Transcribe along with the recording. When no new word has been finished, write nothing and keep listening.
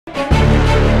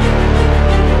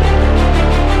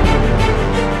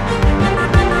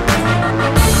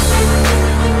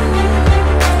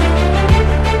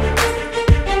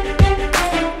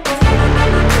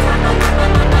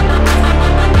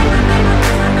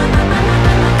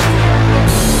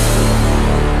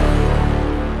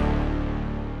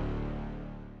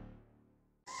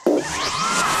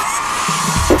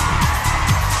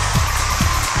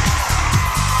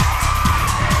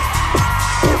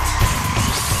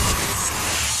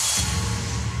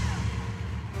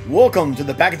Welcome to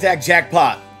the Pack Attack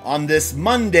Jackpot on this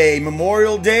Monday,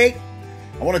 Memorial Day.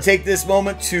 I want to take this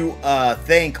moment to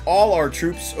thank all our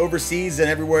troops overseas and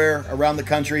everywhere around the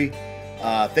country.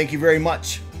 Thank you very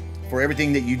much for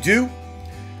everything that you do,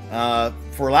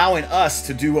 for allowing us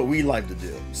to do what we like to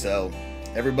do. So,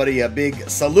 everybody, a big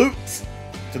salute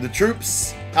to the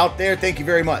troops out there. Thank you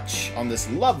very much on this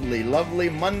lovely, lovely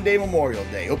Monday, Memorial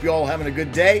Day. Hope you all having a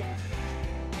good day.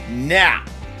 Now,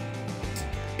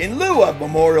 in lieu of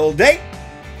Memorial Day,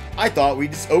 I thought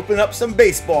we'd just open up some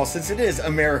baseball since it is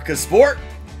America's sport.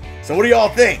 So what do y'all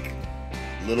think?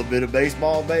 A little bit of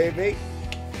baseball, baby.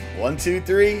 1, 2,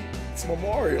 3. It's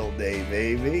Memorial Day,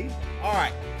 baby. All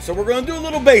right, so we're going to do a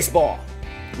little baseball.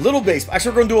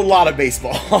 Actually, we're going to do a lot of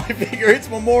baseball. I figure it's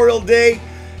Memorial Day.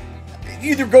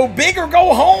 Either go big or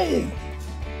go home.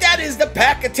 That is the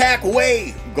Pack Attack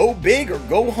way. Go big or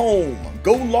go home.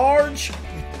 Go large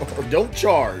or don't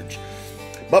charge.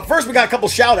 But first, we got a couple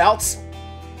shout-outs.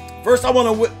 First, I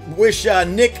want to wish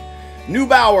Nick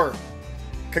Neubauer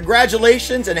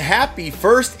congratulations and happy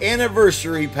first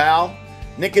anniversary, pal.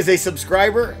 Nick is a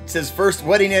subscriber. It's his first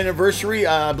wedding anniversary.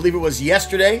 I believe it was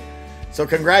yesterday. So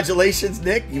congratulations,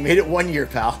 Nick. You made it 1 year,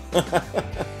 pal.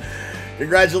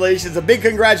 Congratulations. A big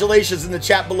congratulations in the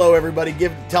chat below, everybody.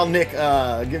 Tell Nick,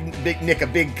 give Big Nick a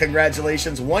big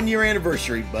congratulations. 1 year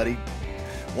anniversary, buddy.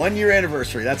 1 year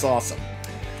anniversary. That's awesome.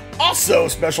 Also,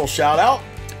 special shout out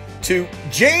to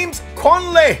James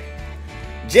Conley.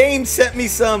 James sent me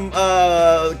some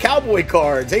cowboy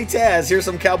cards. Hey Taz, here's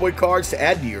some cowboy cards to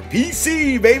add to your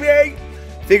PC, baby.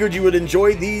 Figured you would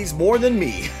enjoy these more than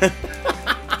me.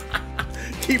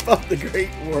 Keep up the great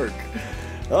work.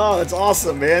 Oh, that's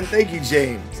awesome, man. Thank you,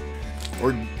 James.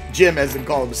 Or Jim, as he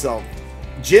called himself.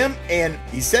 Jim, and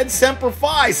he said Semper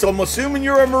Fi, so I'm assuming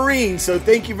you're a Marine. So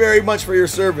thank you very much for your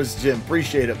service, Jim.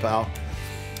 Appreciate it, pal.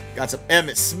 Got some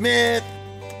Emmitt Smith,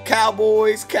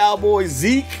 Cowboys,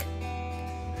 Zeke,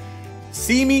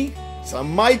 Simi,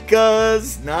 some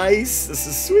Micahs. Nice. This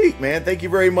is sweet, man. Thank you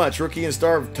very much. Rookie and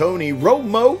star of Tony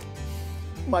Romo,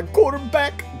 my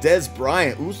quarterback, Des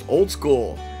Bryant. Who's old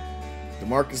school?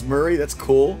 DeMarcus Murray. That's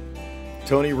cool.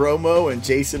 Tony Romo and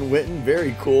Jason Witten.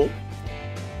 Very cool.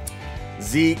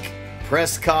 Zeke,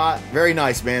 Prescott. Very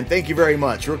nice, man. Thank you very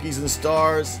much. Rookies and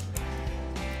stars.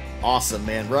 Awesome,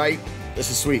 man. Right? This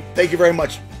is sweet. Thank you very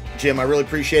much, Jim. I really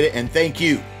appreciate it. And thank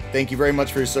you. Thank you very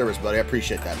much for your service, buddy. I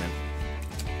appreciate that, man.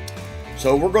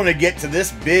 So we're going to get to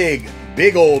this big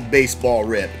old baseball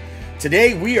rip.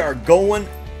 Today we are going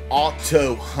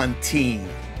auto hunting.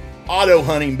 Auto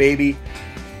hunting, baby.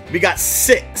 We got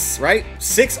 6, right?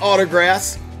 6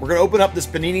 autographs. We're going to open up this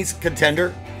Panini's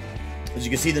Contender. As you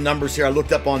can see the numbers here, I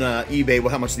looked up on eBay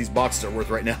how much these boxes are worth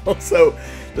right now. So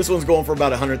this one's going for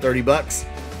about 130 bucks.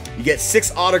 You get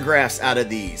 6 autographs out of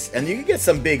these, and you can get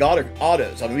some big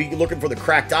autos. I mean, we're looking for the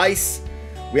cracked ice.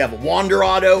 We have a Wander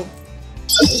auto.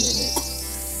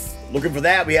 Looking for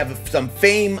that. We have some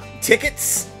Fame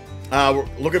tickets. We're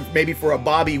looking maybe for a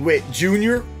Bobby Witt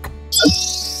Jr.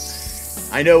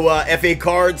 I know FA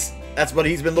cards. That's what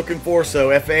he's been looking for.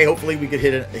 So FA, hopefully we could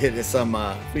hit some.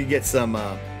 We get some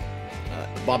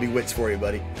Bobby Witts for you,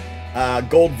 buddy.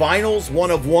 Gold vinyls, 1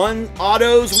 of 1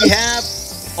 autos we have.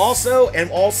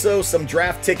 Also some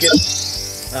draft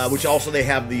tickets, which also they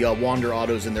have the Wander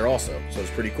autos in there also, so it's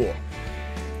pretty cool.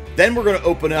 Then we're going to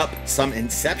open up some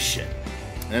Inception,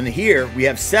 and here we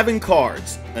have 7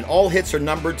 cards, and all hits are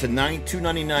numbered to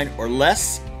 299 or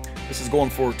less. This is going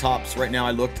for tops right now.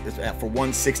 I looked at for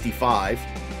 165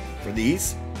 for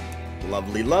these.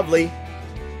 Lovely, lovely.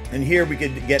 And here we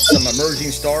could get some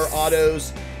emerging star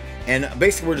autos. And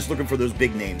basically, we're just looking for those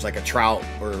big names, like a Trout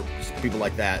or people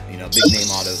like that, you know, big name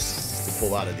autos to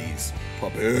pull out of these.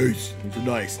 Puppies. These are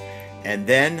nice. And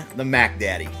then the Mac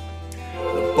Daddy.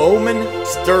 The Bowman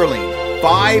Sterling.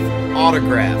 5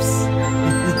 autographs.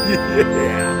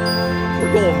 Yeah.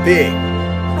 We're going big.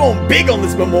 We're going big on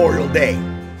this Memorial Day.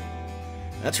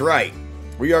 That's right.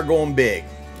 We are going big.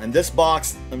 And this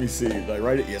box, let me see. Did I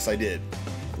write it? Yes, I did.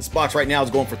 This box right now is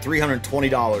going for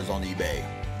 $320 on eBay.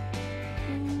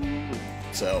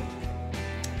 So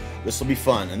this will be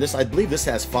fun, and this, I believe this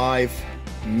has 5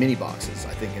 mini boxes,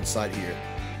 I think, inside here.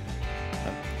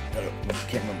 I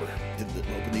can't remember. Did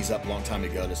open these up a long time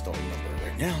ago. I just don't remember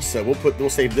right now. So we'll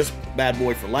save this bad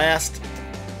boy for last.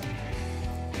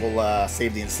 We'll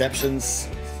save the Inceptions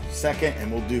second,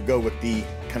 and we'll go with the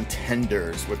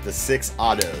Contenders with the 6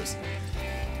 autos.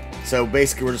 So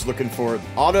basically, we're just looking for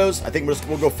autos. I think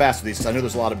we'll go fast with these because I know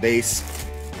there's a lot of base,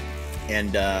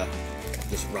 and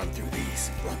just run through these.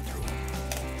 Run through them.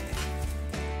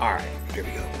 All right, here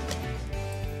we go.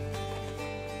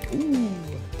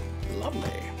 Ooh,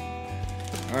 lovely.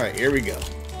 All right, here we go.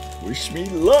 Wish me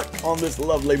luck on this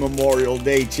lovely Memorial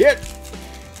Day, Chip.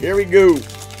 Here we go.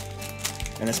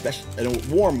 And a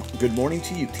warm good morning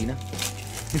to you, Tina.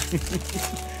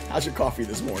 How's your coffee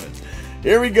this morning?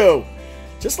 Here we go.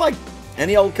 Just like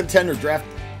any old Contenders draft,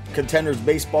 Contenders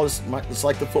baseball, it's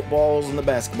like the footballs and the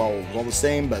basketballs, all the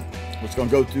same, but we're just going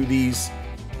to go through these.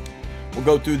 We'll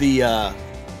go through the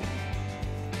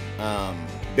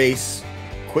base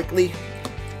quickly.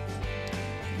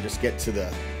 And just get to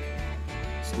the...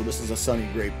 So this is a sunny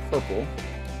gray purple.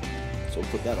 So we'll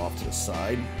put that off to the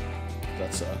side.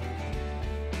 That's a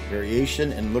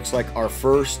variation. And looks like our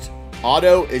first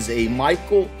auto is a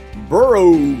Michael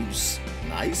Burrows.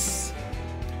 Nice.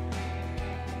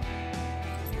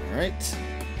 All right.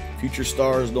 Future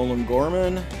stars Nolan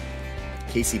Gorman.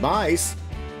 Casey Mize.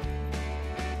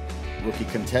 Rookie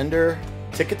contender.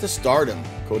 Ticket to Stardom.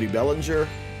 Cody Bellinger.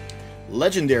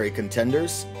 Legendary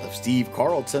contenders of Steve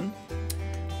Carlton.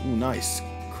 Ooh, nice.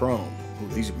 Chrome. Ooh,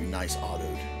 these would be nice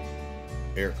autoed.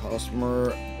 Eric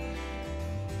Hosmer.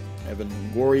 Evan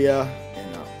Longoria.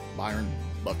 And Byron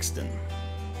Buxton.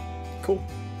 Cool.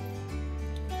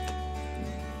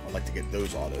 I'd like to get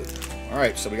those autoed.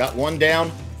 Alright, so we got one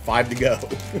down, 5 to go.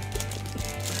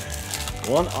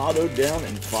 One auto down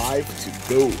and 5 to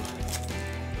go.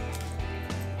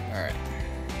 Alright.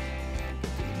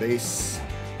 Base.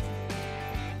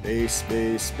 Base,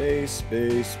 base, base,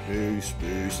 base, base,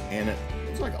 base. And it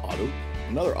looks like an auto.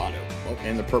 Another auto. Oh,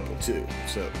 and the purple too.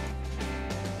 So,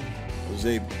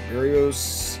 Jose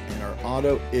Barrios. And our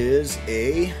auto is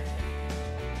a...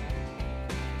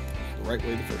 the right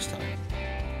way the first time.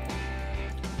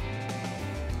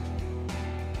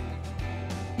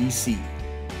 EC.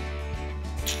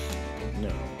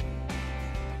 No.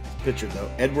 Pitcher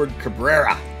though. Edward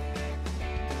Cabrera.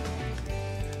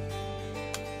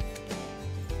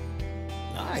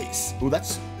 Nice. Ooh,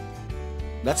 that's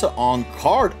an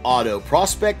on-card auto.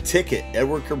 Prospect ticket.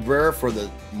 Edward Cabrera for the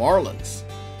Marlins.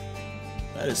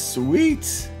 That is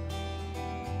sweet.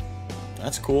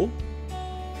 That's cool.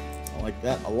 I like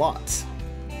that a lot.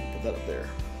 Put that up there.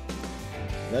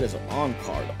 That is an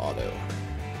on-card auto.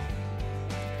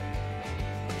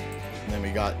 And then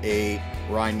we got a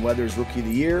Ryan Weathers Rookie of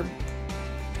the Year.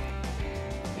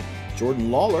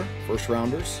 Jordan Lawler, first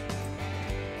rounders.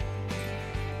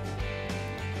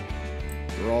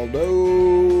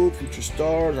 Geraldo, Future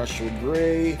Stars, Joshua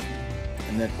Gray.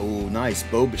 And then, oh, nice.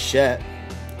 Bo Bichette,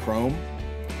 Chrome.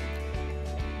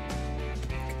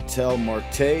 Ketel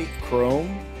Marte,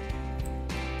 Chrome.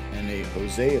 And a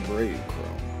Jose Abreu,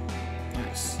 Chrome.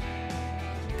 Nice.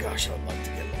 Gosh, I would like to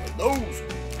get one of those.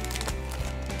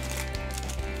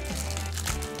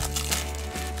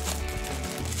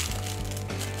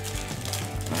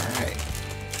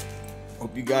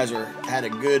 Hope you guys had a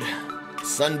good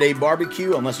Sunday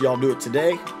barbecue, unless y'all do it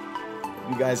today.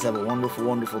 You guys have a wonderful,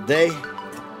 wonderful day.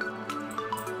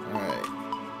 Alright.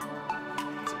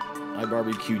 I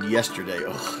barbecued yesterday.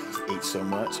 Oh, I ate so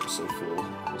much. I'm so full.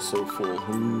 I'm so full.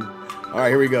 Alright,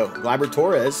 here we go. Gleyber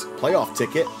Torres, playoff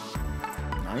ticket.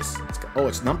 Nice. Oh,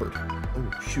 it's numbered.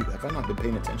 Oh, shoot. Have I not been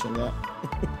paying attention to that?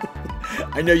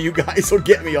 I know you guys will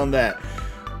get me on that.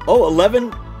 Oh,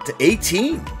 11 to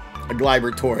 18. A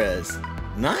Gleyber Torres.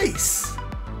 Nice.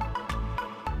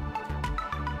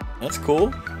 That's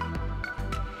cool.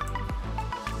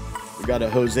 We got a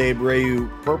Jose Abreu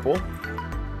purple.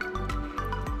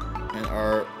 And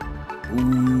our...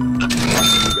 Ooh.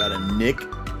 We got a Nick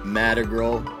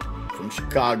Madrigal from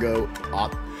Chicago.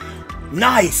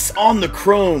 Nice! On the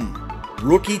chrome.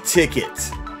 Rookie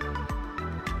ticket.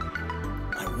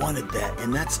 I wanted that.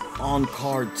 And that's on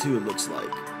card too, it looks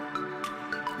like.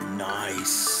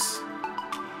 Nice.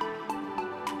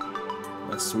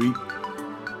 That's sweet.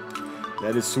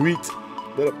 That is sweet.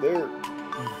 That up there.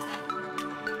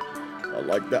 I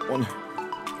like that one.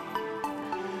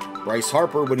 Bryce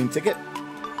Harper winning ticket.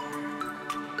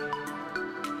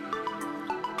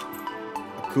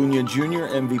 Acuna Jr.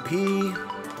 MVP.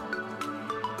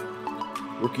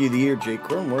 Rookie of the Year Jake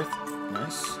Cronenworth.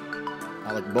 Nice.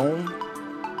 Alec Bowman.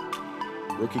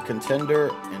 Rookie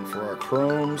contender. And for our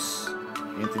chromes,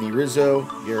 Anthony Rizzo,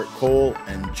 Garrett Cole,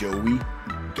 and Joey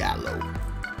Gallo.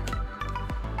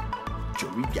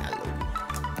 Joey Gallo.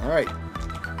 Alright.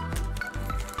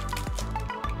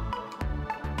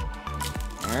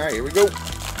 Alright, here we go.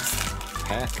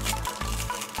 Pack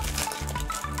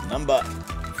number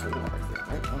 4.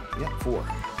 Right? Oh, yeah, 4.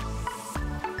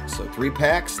 So 3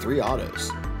 packs, 3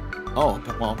 autos. Oh,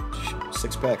 well,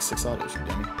 6 packs, 6 autos, you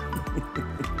dummy.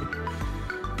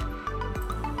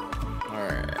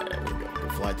 Alright, there we go. Go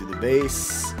fly through the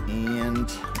base.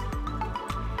 And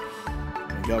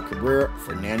Miguel Cabrera,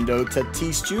 Fernando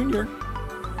Tatis Jr.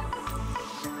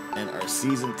 Our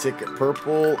season ticket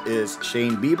purple is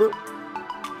Shane Bieber.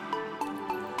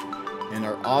 And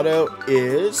our auto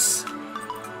is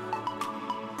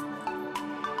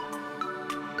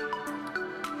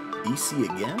EC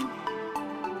again?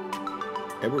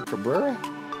 Edward Cabrera?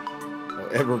 Oh,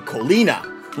 Edward Colina.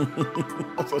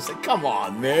 I was going to say, come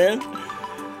on, man.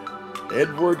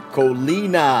 Edward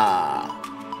Colina.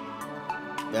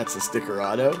 That's a sticker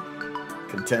auto.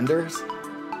 Contenders.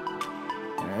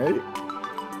 Alright.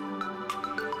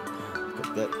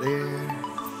 Put that there.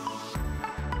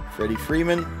 Freddie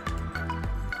Freeman.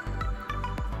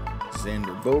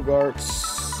 Xander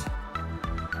Bogaerts.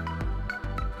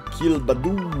 Akil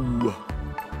Baddoo.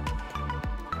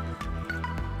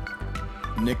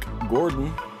 Nick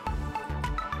Gordon.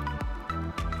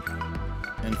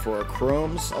 And for our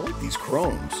chromes, I like these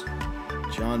chromes.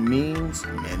 John Means,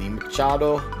 Manny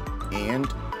Machado, and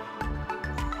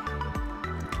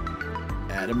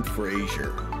Adam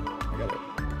Frazier.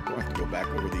 I have to go back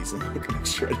over these and look and make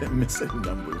sure I didn't miss any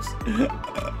numbers.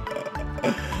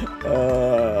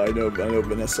 I know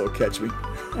Vanessa will catch me.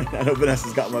 I know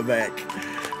Vanessa's got my back.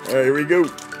 All right, here we go.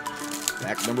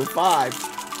 Pack number 5.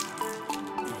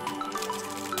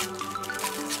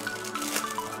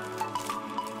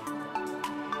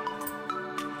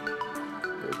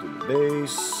 Go to the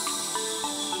base.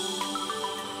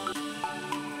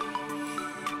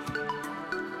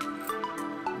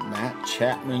 Matt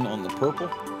Chapman on the purple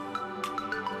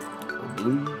or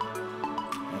blue.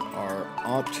 And our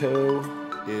auto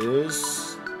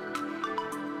is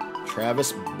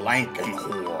Travis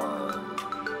Blankenhorn.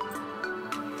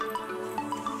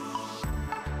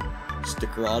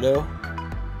 Sticker auto.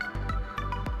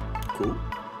 Cool.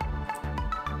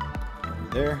 Over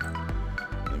there.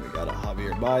 Then we got a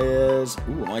Javier Baez.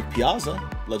 Ooh, Mike Piazza,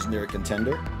 legendary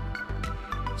contender.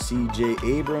 CJ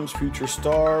Abrams, future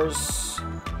stars.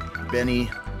 Benny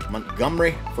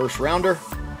Montgomery, first rounder.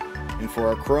 And for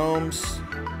our chromes,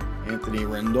 Anthony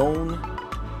Rendon,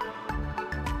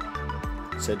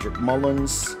 Cedric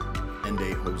Mullins, and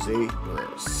a Jose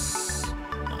Barros.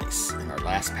 Nice. And our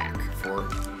last pack for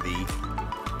the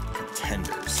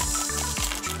Contenders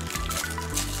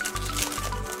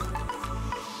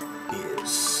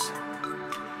is,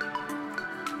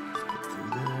 let's get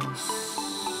through this,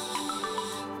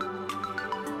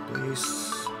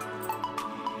 base,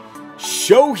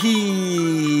 Shohei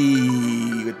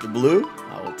with the blue.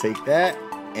 I will take that.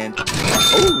 And,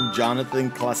 oh, Jonathan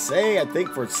Clase, I think,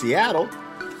 for Seattle.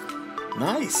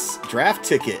 Nice. Draft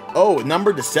ticket. Oh,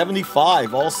 numbered to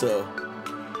 75 also.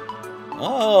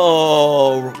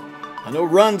 Oh, I know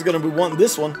Run's going to be wanting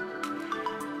this one.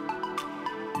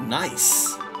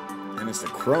 Nice. And it's the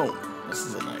chrome. This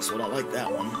is a nice one. I like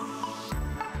that one.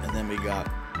 And then we got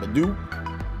Baddoo,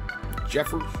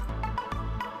 Jeffers,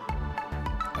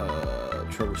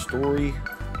 Trevor Story,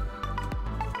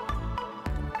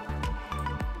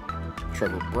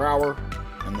 Trevor Brower,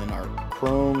 and then our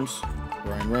chromes,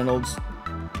 Ryan Reynolds,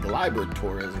 Gleyber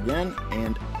Torres again,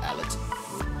 and Alex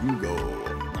Verdugo.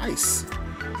 Nice.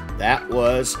 That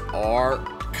was our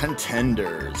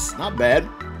Contenders. Not bad.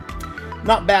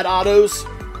 Not bad autos,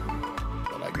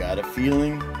 but I got a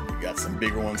feeling we got some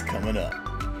bigger ones coming up.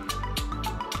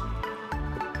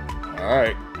 All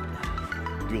right.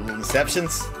 Do a little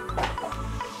Inceptions.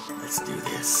 Let's do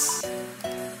this.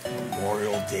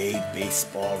 Memorial Day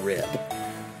baseball rip.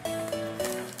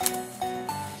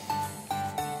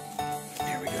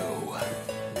 There we go.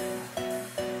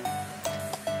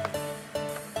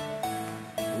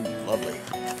 Ooh, lovely.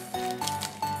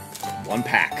 One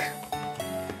pack.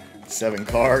 7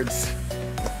 cards.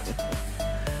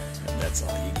 And that's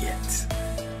all you get.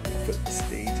 Put the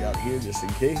stage out here just in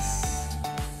case.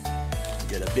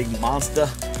 Get a big monster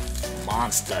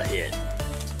hit.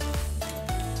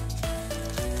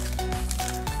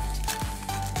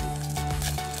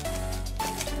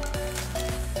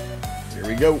 Here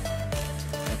we go.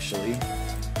 Actually,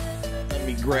 let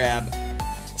me grab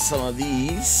some of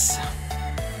these.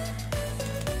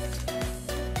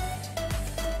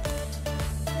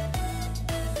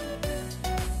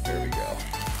 There we go.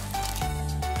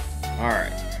 All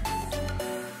right.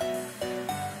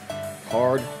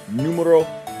 Card numero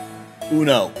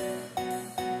uno.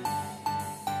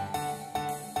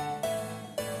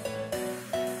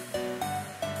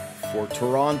 For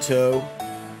Toronto,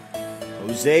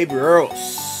 Jose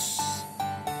Barros.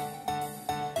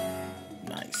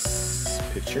 Nice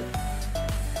picture.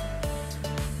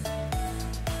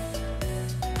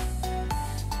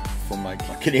 For my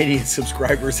Canadian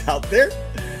subscribers out there.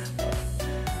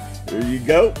 There you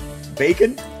go.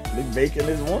 Bacon. Big Bacon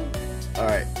is one. All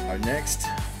right, our next.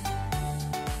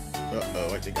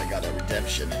 Uh-oh, I think I got a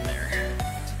redemption in there.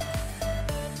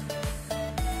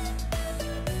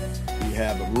 We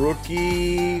have a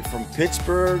rookie from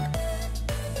Pittsburgh.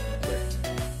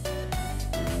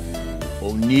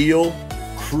 O'Neal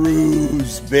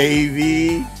Cruz,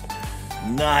 baby.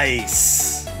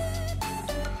 Nice.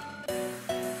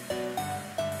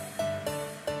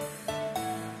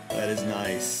 That is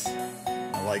nice.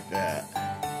 I like that.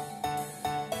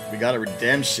 We got a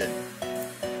redemption.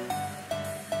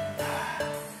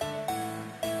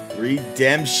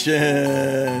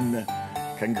 Redemption.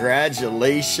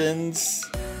 Congratulations.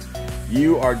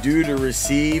 You are due to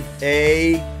receive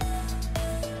a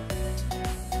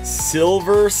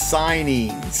silver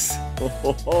signings of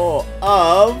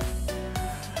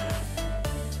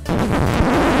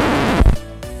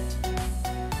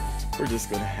we're just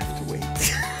gonna have to wait.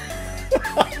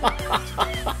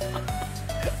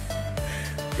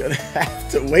 Gonna have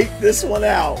to wait this one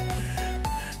out.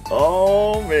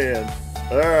 Oh man.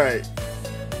 Alright.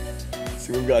 Let's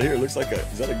see what we've got here. It looks like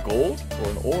is that a gold or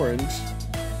an orange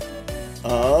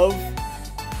of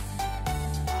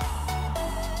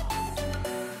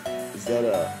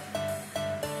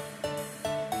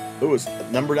it was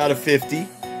numbered out of 50.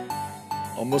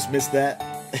 Almost missed that.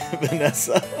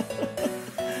 Vanessa.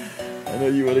 I know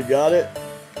you would have got it.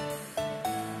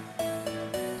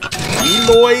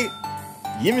 Eloy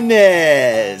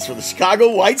Jimenez for the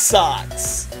Chicago White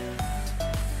Sox.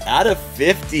 Out of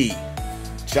 50.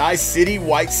 Tri-City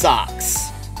White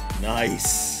Sox.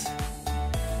 Nice.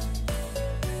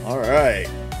 All right.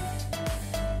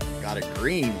 Got a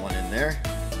green one in there.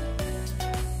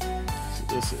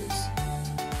 This is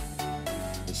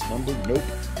this number, nope.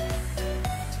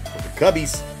 For the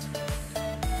Cubbies,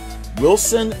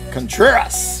 Wilson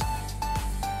Contreras.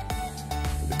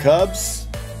 For the Cubs,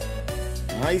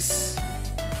 nice.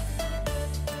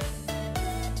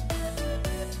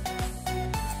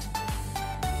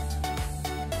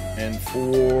 And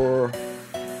for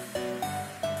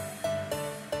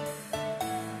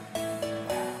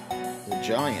the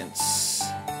Giants,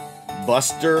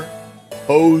 Buster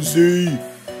Posey,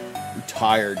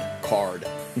 retired card.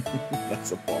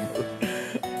 That's a bummer.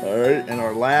 All right, and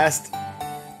our last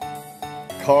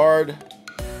card.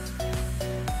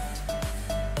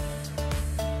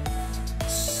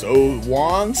 So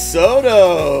Juan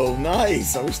Soto,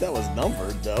 nice. I wish that was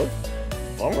numbered though.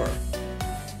 Bummer.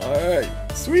 All right,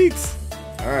 sweet.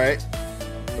 All right,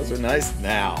 those are nice.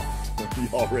 Now, you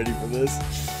all ready for this?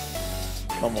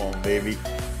 Come on, baby.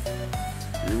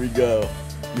 Here we go.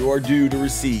 You are due to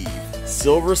receive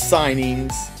silver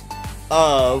signings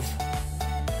of,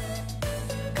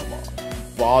 come on,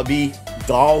 Bobby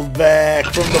Dahlbeck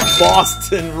from the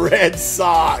Boston Red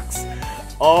Sox.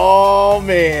 Oh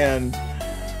man.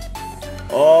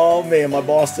 Oh man, my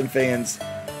Boston fans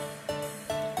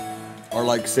are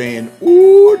like saying,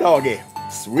 ooh, doggy.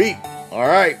 Sweet. All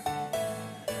right.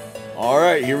 All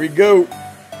right, here we go.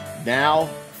 Now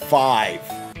 5.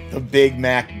 The Big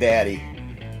Mac Daddy.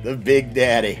 The Big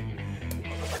Daddy.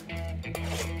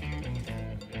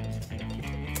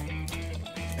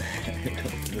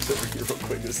 This over here real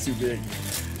quick. It's too big.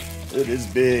 It is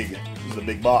big. This is a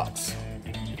big box.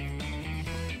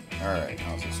 Alright,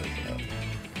 how's this open up?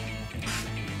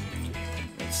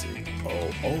 Let's see.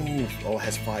 Oh, it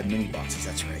has 5 mini boxes.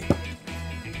 That's right.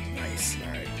 Nice.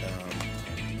 Alright.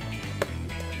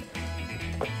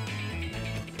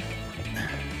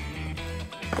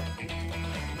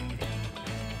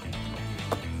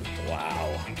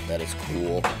 Wow, that is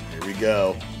cool. Here we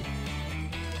go.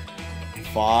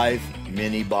 5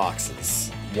 mini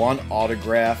boxes. 1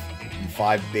 autograph and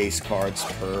 5 base cards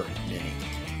per mini.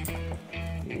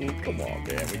 Ooh, come on,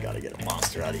 man. We gotta get a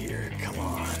monster out of here. Come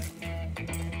on.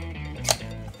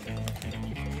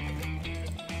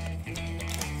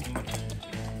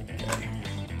 Okay.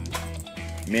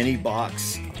 Mini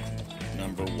box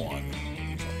number 1. On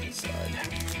this side.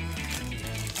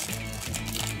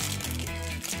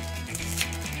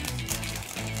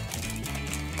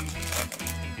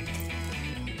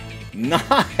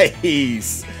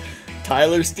 Nice!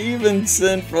 Tyler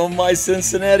Stevenson from my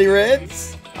Cincinnati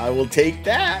Reds. I will take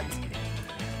that.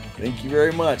 Thank you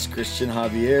very much. Christian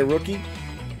Javier, rookie.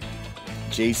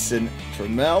 Jason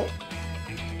Trammell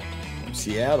from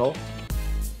Seattle.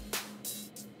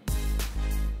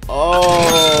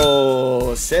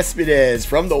 Oh, Cespedes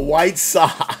from the White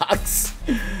Sox.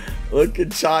 Look at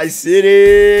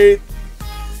Tri-City.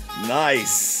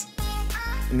 Nice.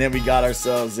 And then we got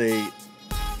ourselves a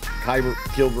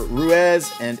Gilbert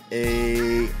Ruiz and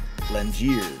a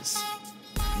Langiers.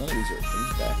 None of these are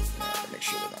back. No, make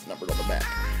sure they're not numbered on the back.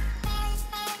 I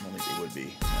don't think they would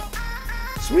be. No.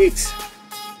 Sweet.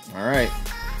 All right.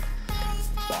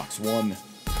 Box 1.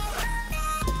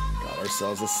 Got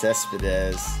ourselves a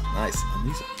Cespedes. Nice. And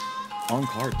these On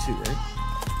card too, right?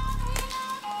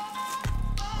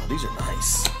 Oh, these are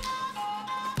nice.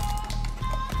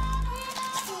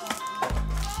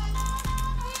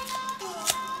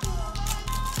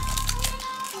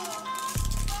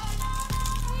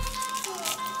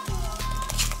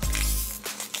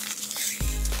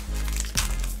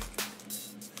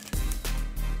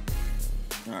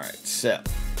 All right, so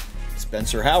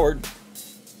Spencer Howard,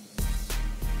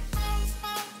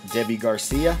 Debbie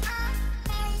Garcia.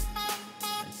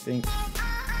 I think.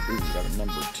 Ooh, we got a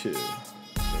number 2. So is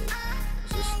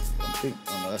this? I think.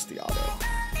 Oh no, that's the auto.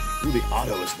 Ooh, the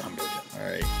auto is numbered. All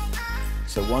right.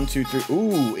 So 1, 2, 3.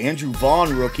 Ooh, Andrew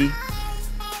Vaughn rookie.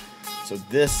 So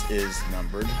this is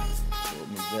numbered. So we'll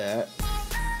move that.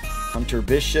 Hunter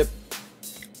Bishop,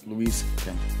 Luis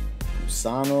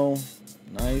Campusano.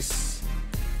 Nice.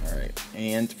 All right,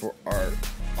 and for our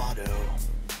auto,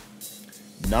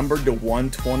 numbered to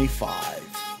 125.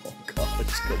 Oh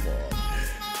gosh, come on.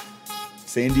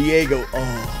 San Diego.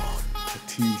 Oh,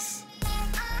 Tatis.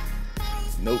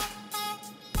 Nope.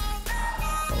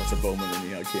 Oh, it's a Bowman in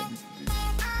me. I can't.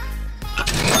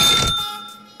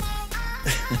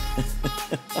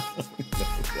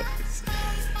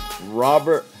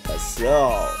 Robert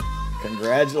Hassell.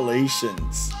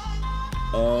 Congratulations.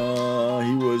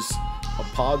 He was a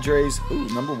Padres. Ooh,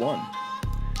 number 1.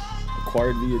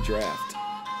 Acquired via draft.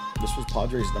 This was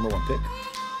Padres' number 1 pick.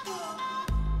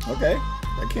 Okay.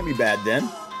 That can't be bad then.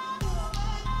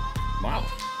 Wow.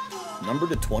 Number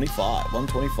to 25.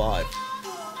 125.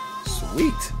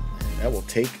 Sweet. That will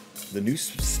take the new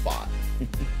spot.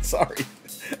 Sorry.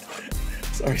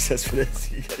 Sorry, Cespedes.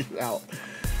 You got you out.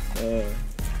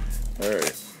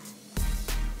 Alright.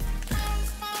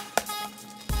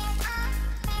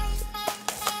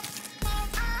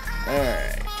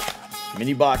 Alright.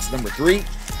 Mini box number 3.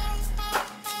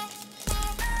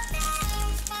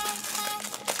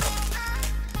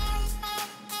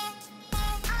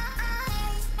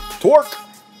 Torque.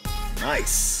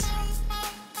 Nice.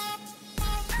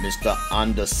 Mr.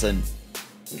 Anderson.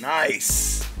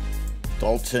 Nice.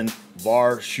 Dalton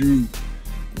Varsho.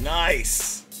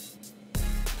 Nice.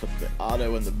 Put the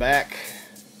auto in the back.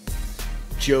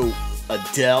 Joe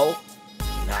Adele.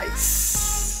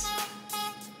 Nice.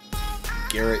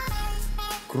 Garrett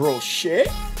Crochet.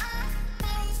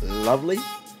 Lovely.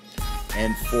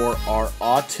 And for our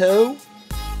auto,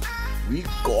 we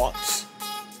got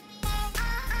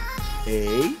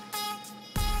a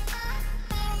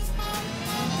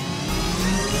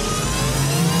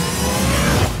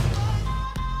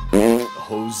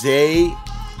Jose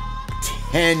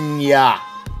Tena.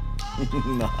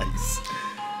 Nice.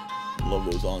 Love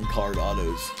those on-card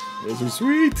autos. Those are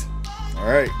sweet. All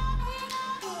right.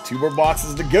 2 more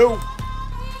boxes to go.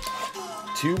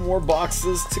 2 more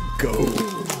boxes to go.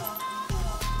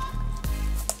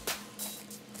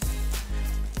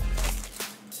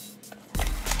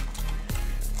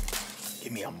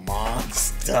 Give me a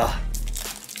monster.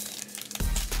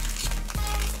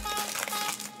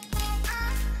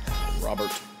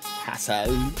 Robert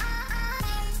Hassell.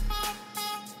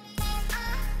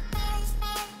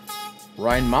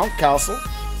 Ryan Mountcastle.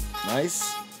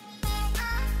 Nice.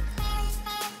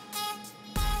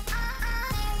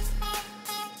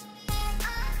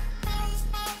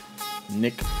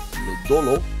 Nick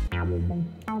Lodolo.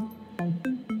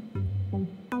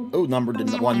 Oh, numbered to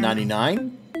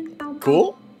 199.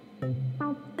 Cool.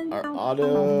 Our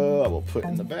auto, I will put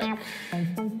in the back.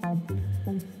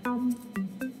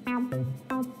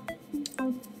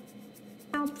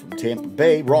 From Tampa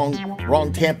Bay,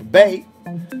 wrong Tampa Bay.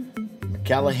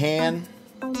 McCallahan,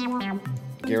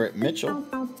 Garrett Mitchell.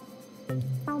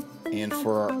 And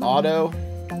for our auto,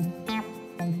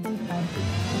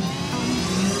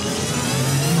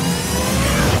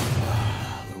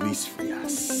 Luis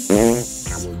Frias.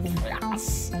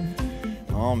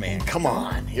 Oh man, come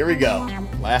on. Here we go.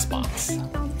 Last box.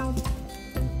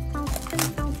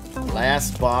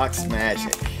 Last box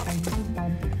magic.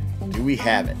 Do we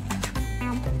have it?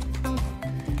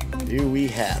 Do we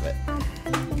have it?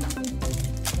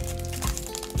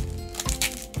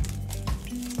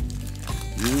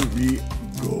 Here we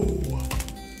go.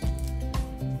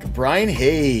 Brian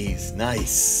Hayes.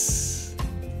 Nice.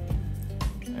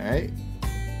 All right.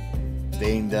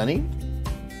 Dane Dunning.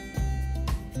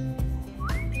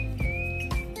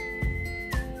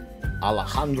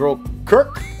 Alejandro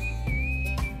Kirk.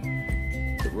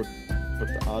 Put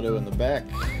the auto in the back.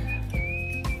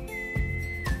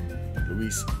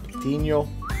 Luis Patino.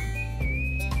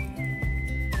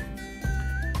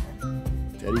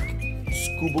 Teddy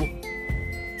Scooble.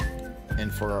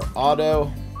 And for our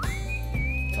auto,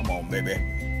 come on, baby.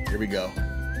 Here we go.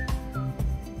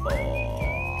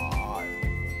 Oh,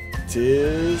 It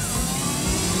is...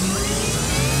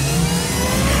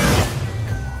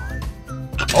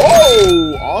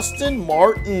 Oh! Austin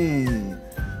Martin.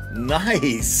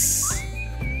 Nice.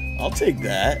 I'll take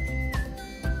that.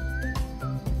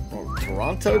 Oh,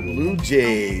 Toronto Blue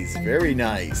Jays. Very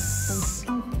nice.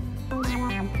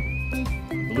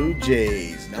 Blue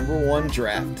Jays. #1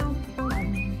 draft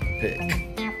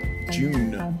pick.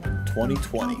 June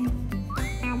 2020.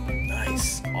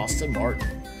 Nice. Austin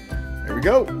Martin. There we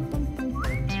go.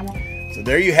 So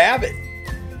there you have it.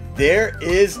 There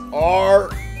is our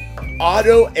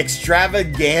auto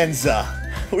extravaganza.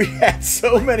 We had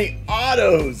so many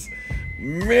autos.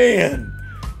 Man.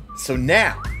 So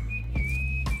now,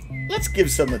 let's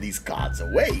give some of these cards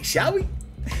away, shall we?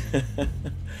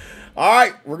 All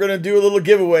right, we're going to do a little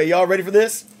giveaway. Y'all ready for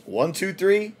this? 1, 2,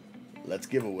 3. Let's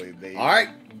give away, baby. All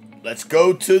right, let's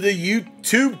go to the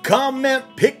YouTube comment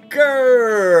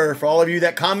picker. For all of you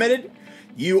that commented,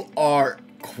 you are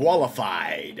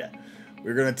qualified.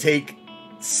 We're going to take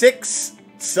 6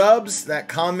 subs that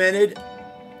commented.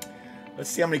 Let's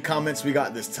see how many comments we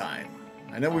got this time.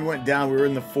 I know we went down. We were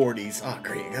in the 40s. Oh,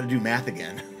 great. I got to do math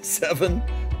again. 7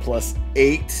 plus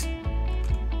 8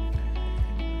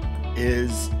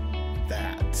 is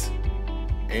that.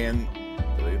 And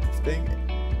look at this thing.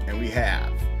 And we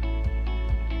have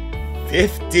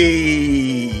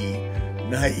 50.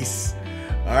 Nice.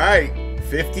 All right.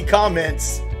 50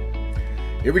 comments.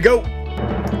 Here we go.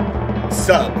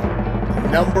 Sub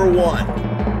 #1.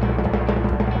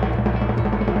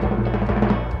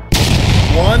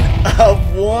 1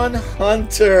 of 1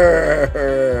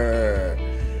 Hunter.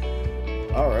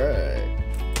 All right.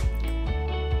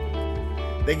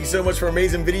 Thank you so much for an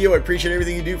amazing video. I appreciate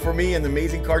everything you do for me and the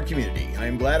amazing card community. I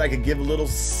am glad I could give a little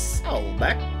sewing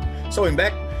back.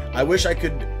 I wish I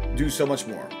could do so much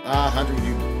more. Hunter,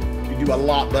 you do a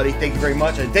lot, buddy. Thank you very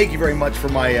much. And thank you very much for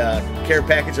my care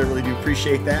package. I really do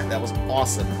appreciate that. That was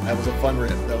awesome. That was a fun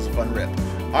rip.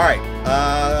 All right.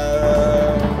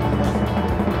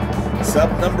 Sub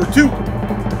 #2.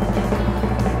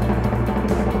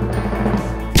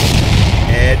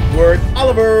 Edward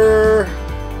Oliver.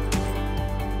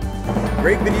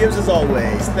 Great videos as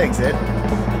always. Thanks, Ed.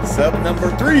 Sub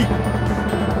 #3.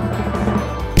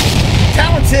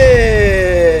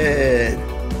 Talented.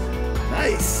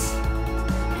 Nice.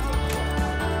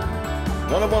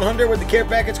 1 of 100 with the care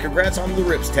package. Congrats on the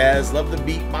rips, Taz. Love the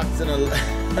beatbox and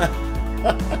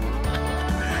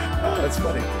oh, that's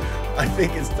funny. I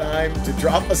think it's time to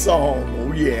drop a song.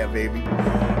 Oh yeah, baby.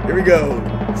 Here we go.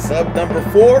 Sub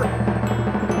 #4.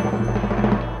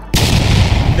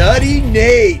 Nutty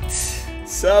Nate.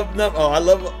 Oh, I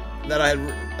love that I had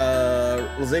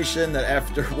realization that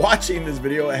after watching this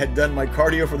video, I had done my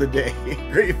cardio for the day.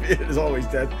 Great fit as always,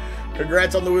 Ted.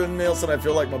 Congrats on the win, Nielsen. I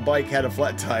feel like my bike had a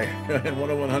flat tire. And 1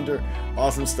 of 100.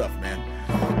 Awesome stuff, man.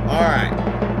 All right.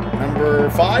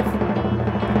 #5.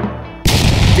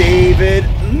 David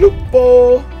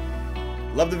Lupo.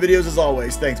 Love the videos as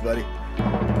always. Thanks, buddy.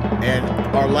 And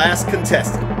our last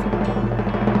contestant,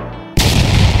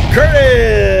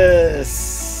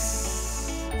 Curtis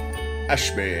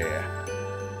Ashby.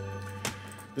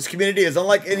 This community is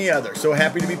unlike any other. So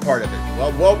happy to be part of it.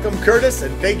 Well, welcome, Curtis,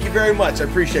 and thank you very much. I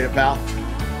appreciate it, pal.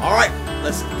 All right,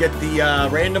 let's get the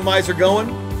randomizer going.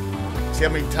 See how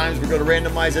many times we're going to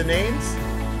randomize the names.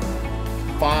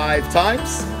 5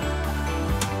 times.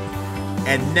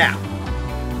 And now,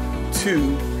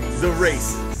 to the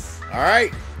races. All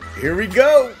right, here we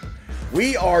go.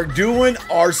 We are doing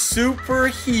our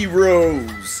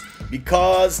superheroes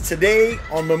because today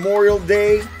on Memorial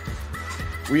Day,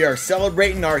 we are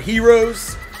celebrating our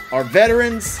heroes, our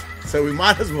veterans, so we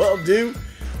might as well do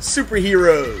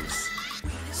superheroes.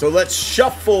 So let's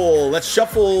shuffle. Let's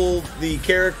shuffle the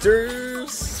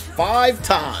characters 5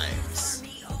 times.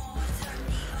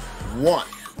 1,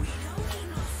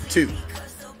 2,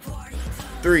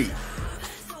 3,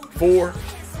 4,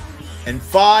 and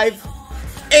 5.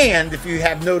 And if you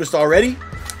have noticed already,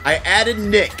 I added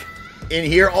Nick in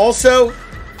here also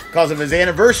because of his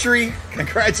anniversary.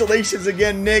 Congratulations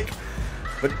again, Nick.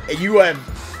 But you have,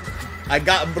 I'm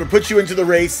going to put you into the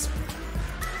race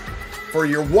for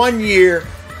your 1-year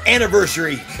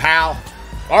anniversary, pal.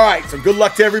 All right, so good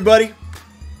luck to everybody.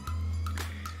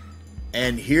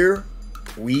 And here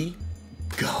we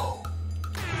go.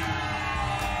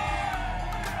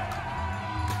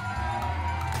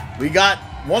 We got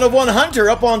 1 of 1 Hunter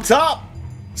up on top,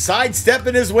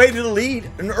 sidestepping his way to the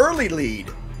lead, an early lead.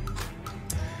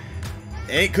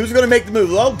 And who's going to make the move?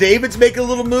 Well, David's making a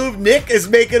little move. Nick is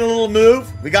making a little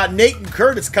move. We got Nate and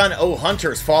Curtis kind of, oh,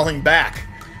 Hunter's falling back.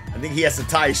 I think he has to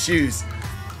tie his shoes.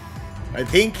 I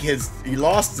think he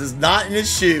lost his knot in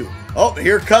his shoe. Oh,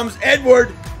 here comes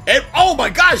Edward. Oh my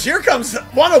gosh, here comes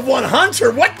one of one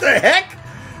Hunter. What the heck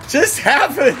just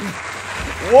happened?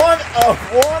 One of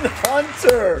one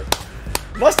Hunter.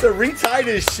 Must have retied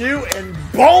his shoe and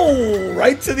boom,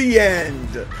 right to the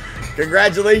end.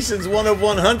 Congratulations, one of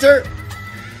one Hunter.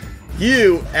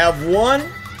 You have won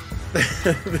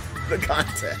the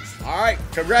contest. All right,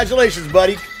 congratulations,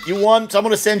 buddy. You won. So I'm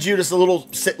going to send you just a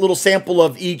little sample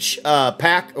of each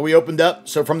pack we opened up.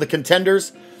 So from the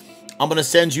Contenders, I'm going to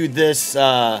send you this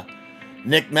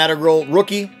Nick Madrigal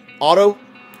rookie auto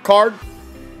card.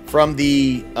 From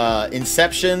the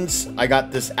Inceptions, I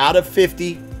got this out of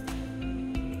 50.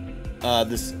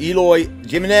 This Eloy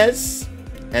Jimenez.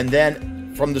 And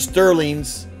then from the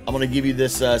Sterlings, I'm going to give you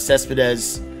this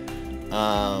Cespedes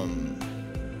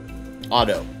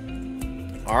auto.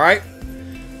 All right.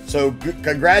 So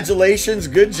congratulations.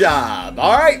 Good job.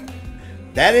 All right.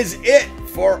 That is it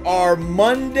for our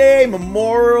Monday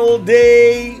Memorial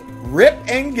Day rip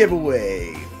and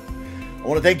giveaway. I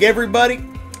want to thank everybody.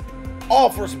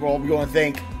 First of all, we want to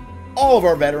thank all of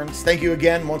our veterans. Thank you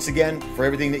again, once again, for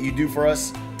everything that you do for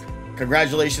us.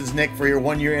 Congratulations, Nick, for your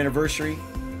 1-year anniversary.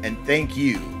 And thank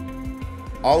you,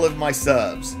 all of my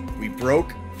subs. We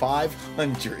broke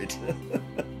 500.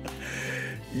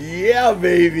 Yeah,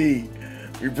 baby.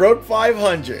 We broke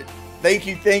 500. Thank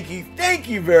you, thank you, thank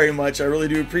you very much. I really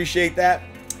do appreciate that.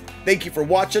 Thank you for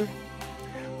watching.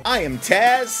 I am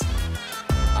Taz.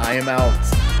 I am out.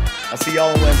 I'll see y'all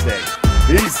on Wednesday.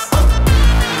 Peace.